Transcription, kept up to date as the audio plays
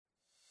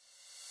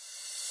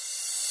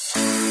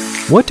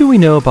What do we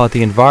know about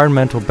the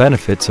environmental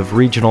benefits of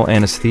regional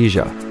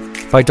anesthesia?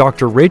 By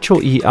Dr.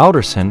 Rachel E.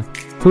 Alderson,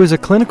 who is a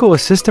clinical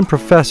assistant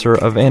professor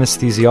of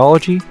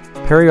anesthesiology,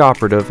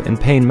 perioperative,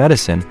 and pain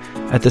medicine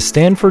at the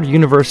Stanford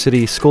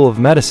University School of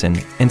Medicine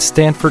in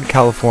Stanford,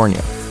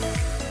 California.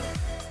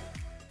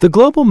 The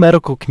global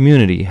medical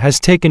community has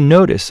taken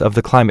notice of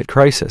the climate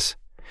crisis.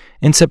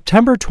 In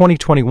September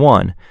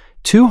 2021,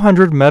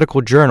 200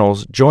 medical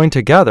journals joined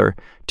together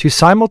to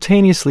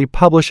simultaneously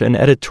publish an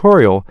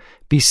editorial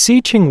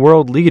beseeching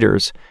world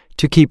leaders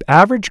to keep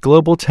average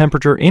global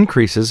temperature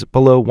increases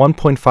below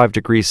 1.5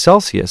 degrees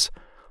Celsius,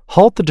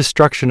 halt the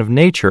destruction of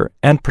nature,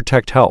 and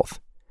protect health.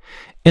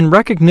 In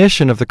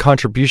recognition of the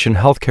contribution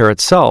healthcare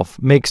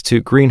itself makes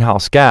to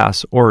greenhouse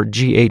gas, or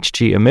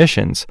GHG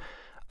emissions,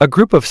 a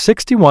group of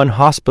 61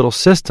 hospital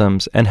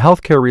systems and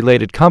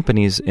healthcare-related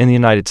companies in the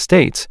United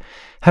States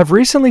have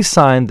recently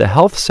signed the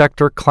Health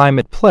Sector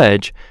Climate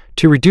Pledge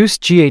to reduce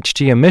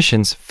GHG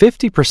emissions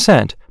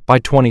 50% by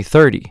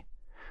 2030.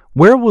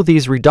 Where will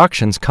these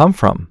reductions come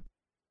from?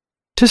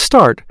 To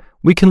start,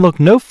 we can look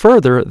no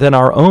further than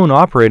our own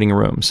operating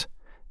rooms.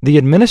 The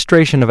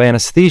administration of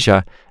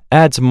anesthesia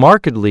adds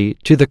markedly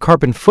to the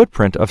carbon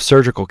footprint of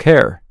surgical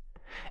care.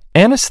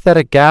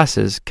 Anesthetic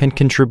gases can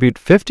contribute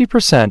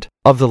 50%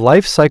 of the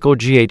life cycle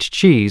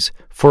GHGs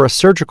for a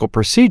surgical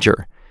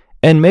procedure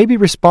and may be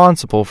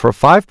responsible for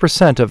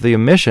 5% of the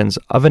emissions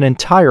of an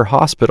entire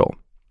hospital.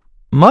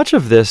 Much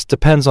of this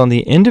depends on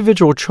the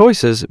individual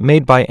choices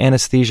made by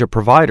anesthesia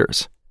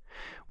providers.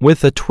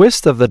 With the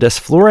twist of the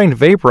desflurane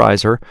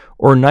vaporizer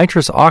or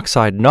nitrous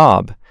oxide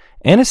knob,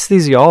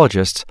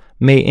 anesthesiologists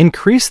may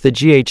increase the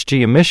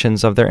GHG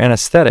emissions of their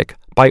anesthetic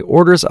by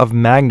orders of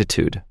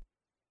magnitude.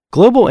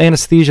 Global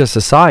anesthesia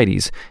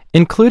societies,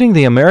 including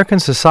the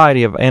American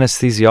Society of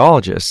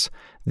Anesthesiologists,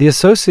 the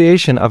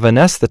Association of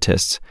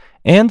Anesthetists,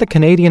 and the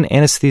Canadian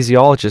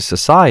Anesthesiologist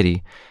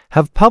Society,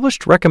 have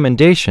published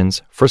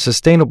recommendations for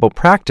sustainable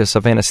practice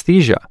of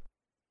anesthesia.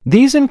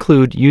 These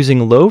include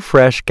using low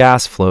fresh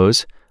gas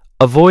flows,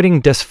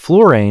 avoiding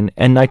desflurane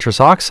and nitrous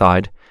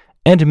oxide,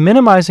 and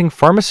minimizing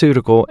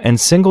pharmaceutical and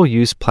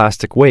single-use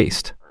plastic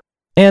waste.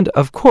 And,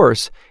 of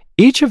course,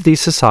 each of these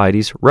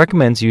societies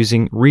recommends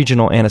using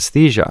regional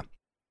anesthesia.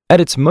 At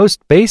its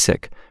most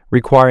basic,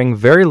 requiring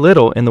very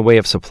little in the way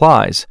of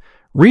supplies,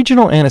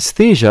 regional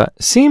anesthesia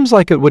seems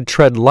like it would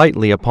tread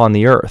lightly upon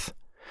the earth.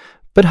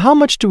 But how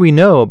much do we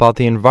know about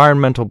the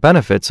environmental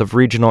benefits of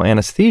regional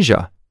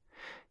anesthesia?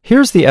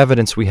 Here's the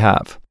evidence we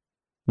have.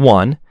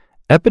 1.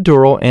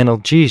 Epidural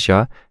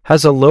analgesia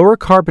has a lower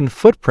carbon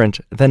footprint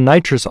than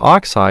nitrous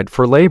oxide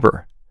for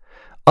labor.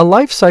 A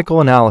life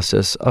cycle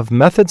analysis of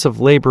methods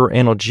of labor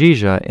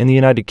analgesia in the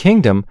United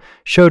Kingdom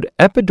showed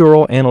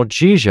epidural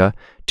analgesia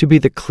to be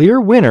the clear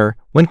winner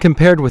when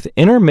compared with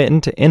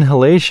intermittent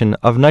inhalation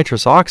of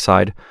nitrous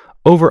oxide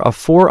over a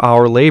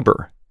 4-hour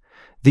labor.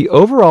 The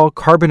overall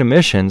carbon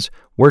emissions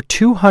were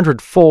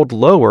 200-fold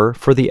lower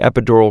for the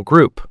epidural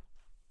group.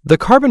 The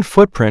carbon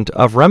footprint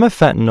of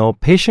remifentanil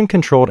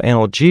patient-controlled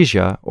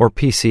analgesia, or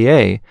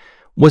PCA,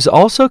 was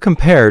also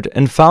compared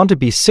and found to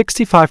be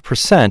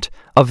 65%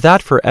 of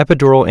that for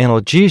epidural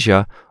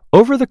analgesia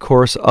over the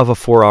course of a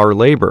 4-hour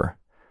labor.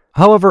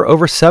 However,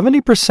 over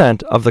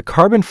 70% of the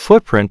carbon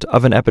footprint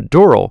of an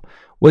epidural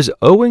was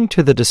owing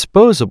to the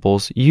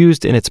disposables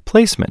used in its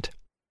placement,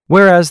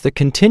 whereas the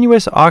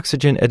continuous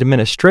oxygen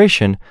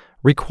administration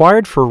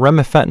required for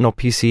remifentanil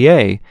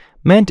PCA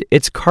meant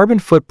its carbon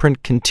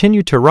footprint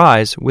continued to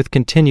rise with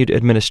continued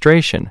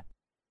administration.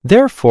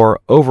 Therefore,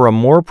 over a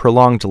more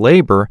prolonged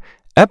labor,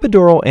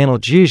 epidural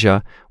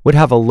analgesia would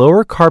have a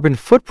lower carbon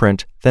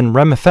footprint than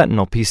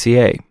remifentanil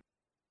PCA.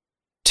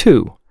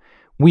 2.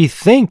 We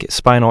think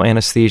spinal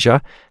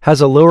anesthesia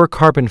has a lower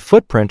carbon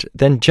footprint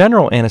than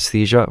general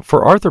anesthesia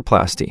for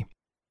arthroplasty.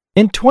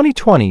 In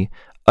 2020,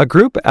 a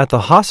group at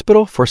the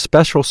Hospital for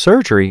Special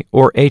Surgery,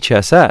 or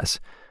HSS,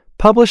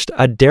 published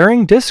a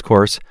daring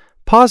discourse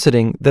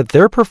positing that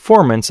their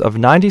performance of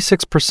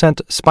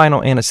 96%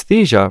 spinal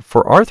anesthesia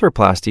for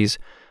arthroplasties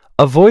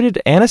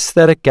avoided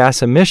anesthetic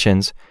gas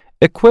emissions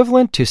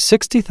equivalent to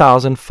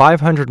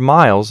 60,500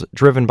 miles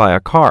driven by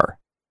a car.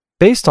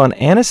 Based on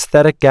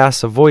anesthetic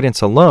gas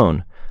avoidance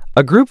alone,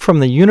 a group from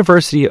the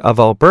University of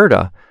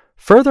Alberta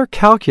further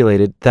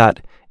calculated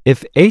that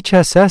if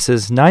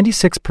HSS's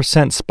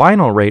 96%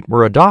 spinal rate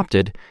were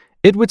adopted,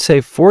 it would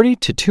save 40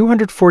 to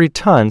 240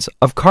 tons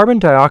of carbon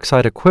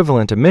dioxide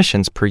equivalent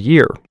emissions per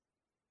year.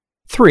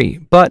 3.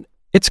 But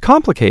it's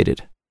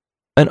complicated.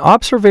 An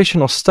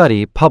observational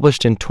study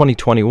published in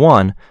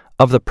 2021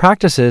 of the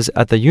practices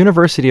at the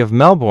University of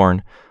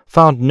Melbourne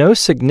found no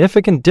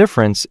significant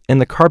difference in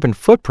the carbon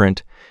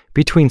footprint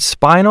between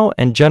spinal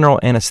and general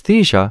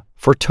anesthesia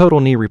for total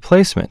knee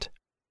replacement.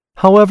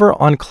 However,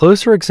 on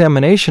closer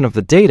examination of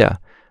the data,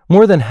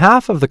 more than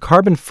half of the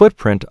carbon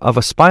footprint of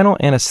a spinal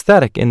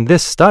anesthetic in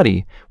this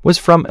study was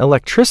from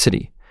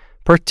electricity,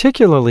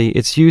 particularly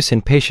its use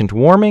in patient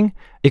warming,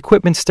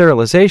 equipment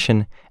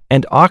sterilization,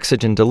 and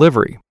oxygen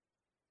delivery.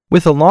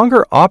 With a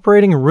longer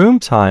operating room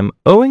time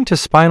owing to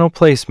spinal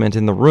placement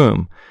in the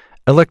room,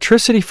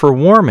 electricity for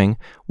warming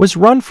was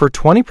run for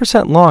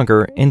 20%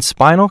 longer in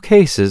spinal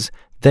cases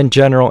than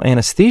general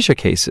anesthesia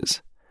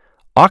cases.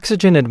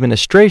 Oxygen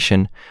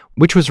administration,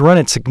 which was run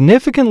at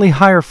significantly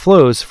higher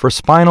flows for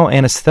spinal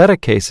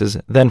anesthetic cases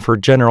than for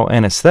general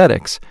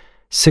anesthetics,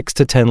 6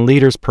 to 10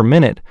 liters per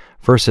minute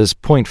versus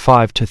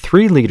 0.5 to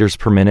 3 liters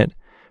per minute,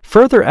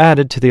 further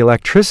added to the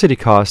electricity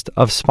cost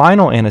of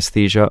spinal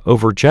anesthesia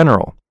over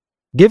general.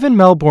 Given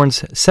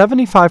Melbourne's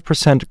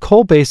 75%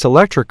 coal-based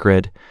electric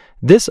grid,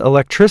 this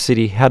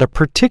electricity had a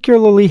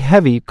particularly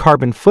heavy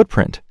carbon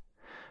footprint.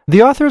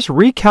 The authors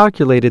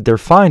recalculated their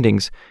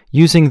findings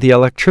using the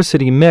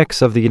electricity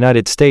mix of the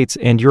United States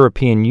and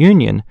European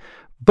Union,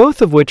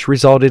 both of which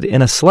resulted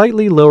in a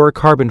slightly lower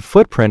carbon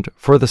footprint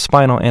for the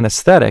spinal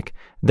anesthetic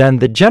than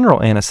the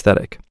general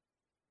anesthetic.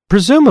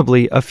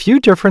 Presumably, a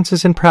few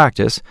differences in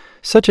practice,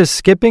 such as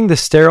skipping the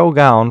sterile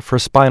gown for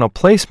spinal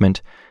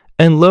placement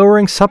and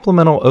lowering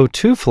supplemental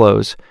O2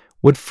 flows,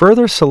 would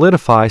further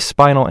solidify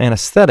spinal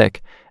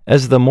anesthetic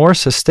as the more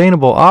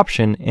sustainable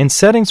option in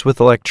settings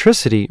with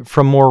electricity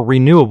from more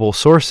renewable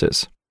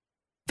sources.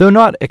 Though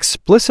not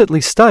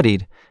explicitly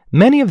studied,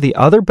 many of the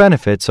other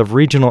benefits of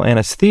regional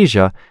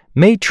anesthesia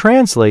may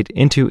translate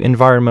into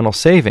environmental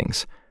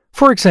savings.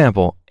 For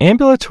example,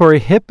 ambulatory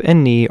hip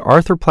and knee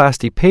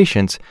arthroplasty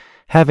patients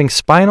having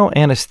spinal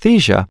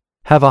anesthesia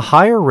have a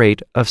higher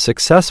rate of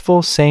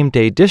successful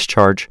same-day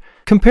discharge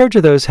compared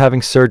to those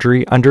having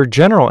surgery under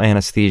general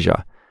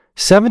anesthesia,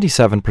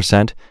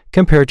 77%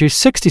 compared to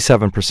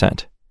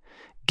 67%.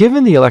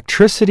 Given the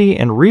electricity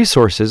and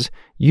resources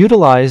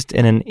utilized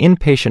in an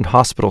inpatient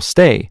hospital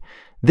stay,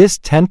 this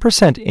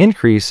 10%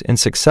 increase in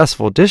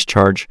successful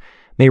discharge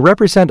may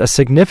represent a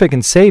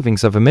significant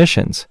savings of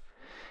emissions.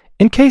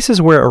 In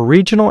cases where a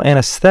regional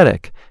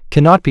anesthetic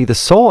cannot be the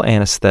sole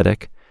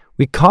anesthetic,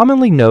 we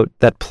commonly note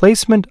that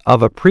placement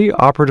of a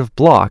preoperative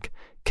block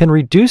can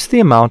reduce the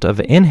amount of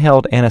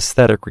inhaled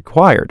anesthetic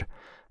required,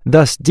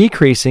 thus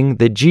decreasing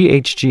the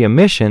GHG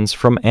emissions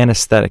from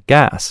anesthetic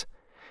gas.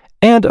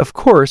 And, of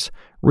course,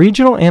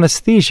 regional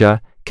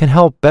anesthesia can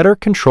help better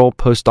control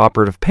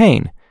postoperative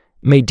pain,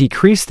 may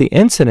decrease the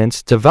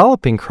incidence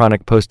developing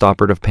chronic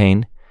postoperative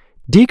pain,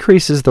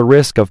 decreases the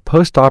risk of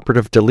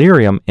postoperative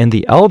delirium in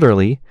the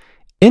elderly,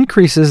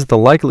 increases the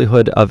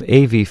likelihood of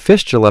AV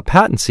fistula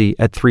patency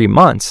at 3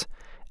 months,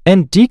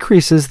 and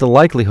decreases the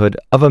likelihood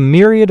of a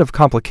myriad of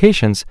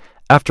complications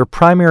after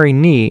primary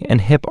knee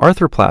and hip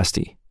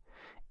arthroplasty.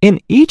 In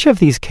each of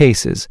these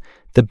cases,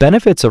 the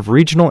benefits of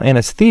regional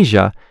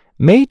anesthesia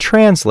may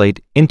translate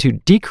into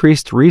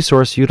decreased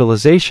resource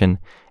utilization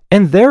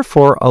and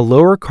therefore a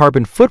lower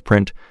carbon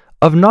footprint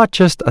of not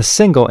just a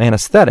single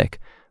anesthetic,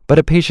 but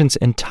a patient's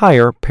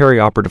entire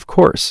perioperative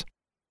course.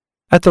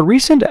 At the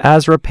recent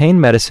ASRA Pain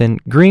Medicine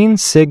Green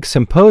SIG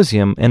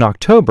Symposium in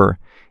October,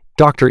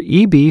 Dr.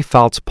 E.B.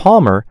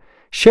 Fouts-Palmer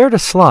shared a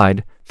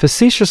slide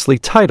facetiously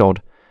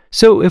titled,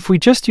 "So if we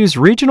just use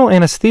regional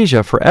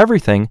anesthesia for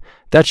everything,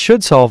 that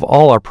should solve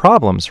all our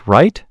problems,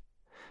 right?"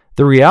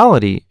 The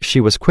reality, she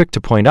was quick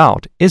to point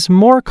out, is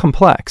more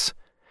complex.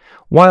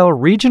 While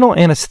regional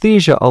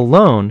anesthesia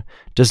alone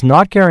does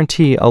not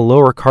guarantee a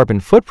lower carbon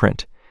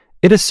footprint,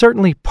 it is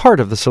certainly part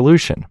of the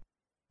solution.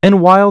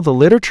 And while the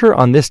literature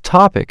on this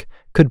topic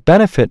could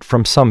benefit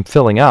from some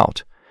filling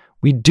out,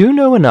 we do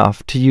know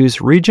enough to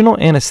use regional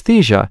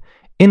anesthesia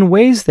in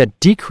ways that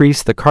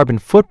decrease the carbon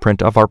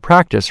footprint of our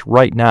practice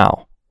right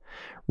now.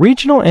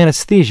 Regional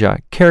anesthesia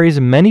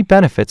carries many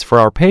benefits for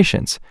our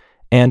patients,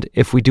 and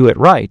if we do it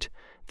right,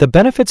 the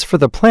benefits for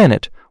the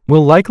planet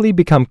will likely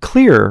become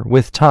clearer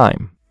with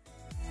time.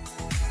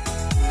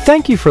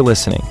 Thank you for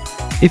listening.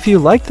 If you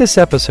liked this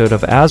episode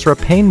of ASRA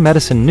Pain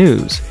Medicine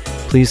News,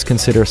 please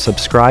consider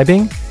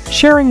subscribing,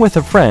 sharing with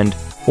a friend,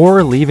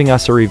 or leaving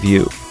us a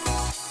review.